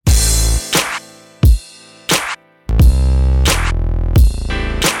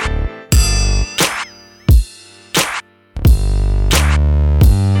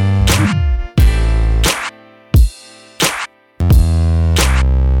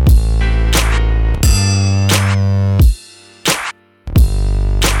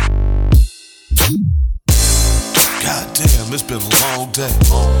long day.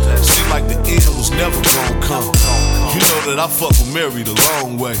 Seemed like the end was never gonna come. You know that I fuck with Mary the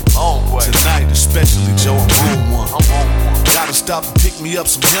long way. Tonight especially, Joe, I'm on one. Gotta stop and pick me up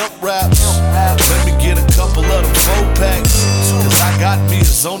some hemp wraps. Let me get a couple of them 4-packs. Cause I got me a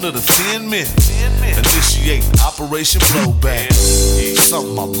zone of the thin mint. Initiate Operation Blowback.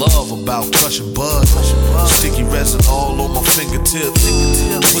 Something I love about crushing bud. Sticky resin all on my fingertips.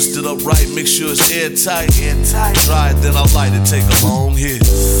 Twist it up right, make sure it's airtight. Try it, then I light it, take a long hit.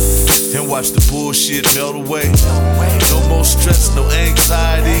 And watch the bullshit melt away. No more stress, no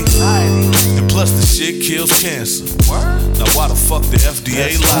anxiety. And plus the shit kills cancer. Now why the fuck the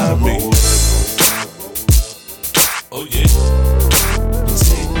FDA lie to me? Oh yeah.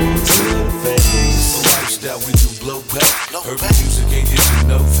 Take one to the face. The lifestyle we do blow back. Urban music and you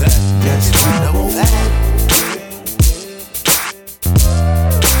know that. Yes, you know that.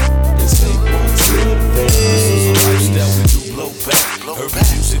 Let's take one to the face. This is a lifestyle we do blow back. Urban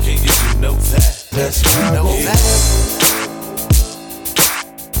music and you know that. Let's know that.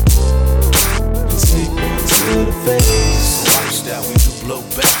 Let's take one to the face. The lifestyle we do blow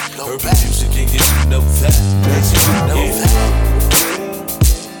back. Urban music and you know that. Let's know that.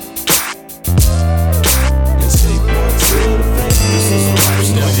 Let's take one to the face. This is a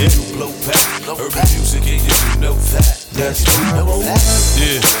lifestyle we do blow back. Urban music and you know that. Let's know that.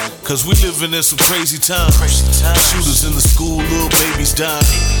 Yeah, cause we living in some crazy times. Shooters in the school, little babies dying.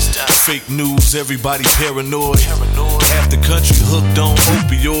 Fake news, everybody paranoid. Half the country hooked on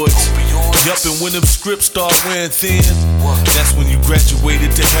opioids. Yup, and when them scripts start wearing thin, that's when you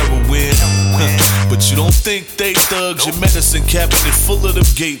graduated to heroin. But you don't think they thugs. Your medicine cabinet full of them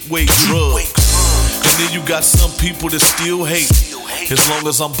gateway drugs. And then you got some people that still hate. As long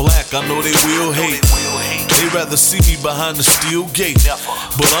as I'm black, I know they will hate. They rather see me behind the steel gate.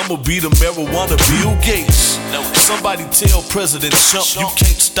 But I'ma be the marijuana Bill Gates. Somebody tell President Trump you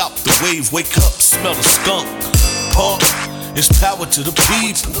can't stop the wave. Wake up, smell the skunk. Punk, it's power to the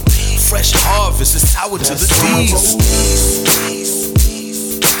people. Fresh harvest, it's power to the D's.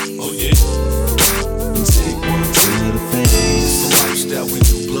 Oh yeah. Take one to the face. The lifestyle we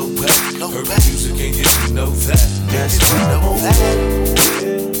do blow back. Urban music and you know that. Yes, you know that.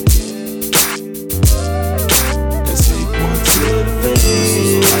 Let's take one to the face. This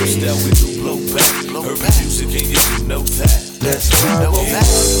is a lifestyle we do blow back. Urban music and you know that. Let's know that.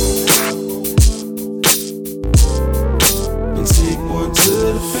 Let's take one to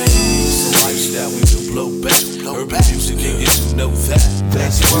the face. The lifestyle we do blow back. Urban music and you know that.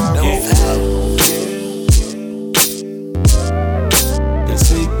 Let's know that. Let's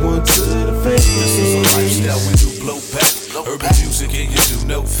take one to the face. This is a lifestyle we do blow back. Urban music and you do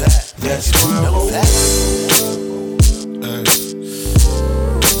know that. Let's know that. Hey,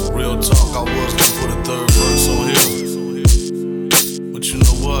 real talk, I was gonna put a third verse on here, but you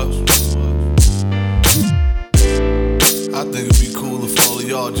know what? I think it'd be cool if all of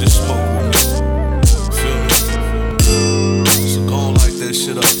y'all just smoke with me. Feel me? So go on, light that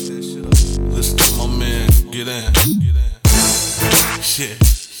shit up. Listen to my man, get in. Shit.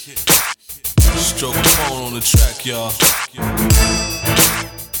 Stro, Capone on the track, y'all.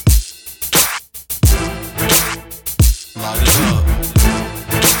 Light it up.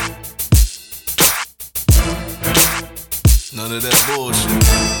 None of that bullshit.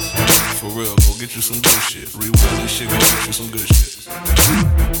 For real, go get you some good shit. Rewind this shit, go get you some good shit.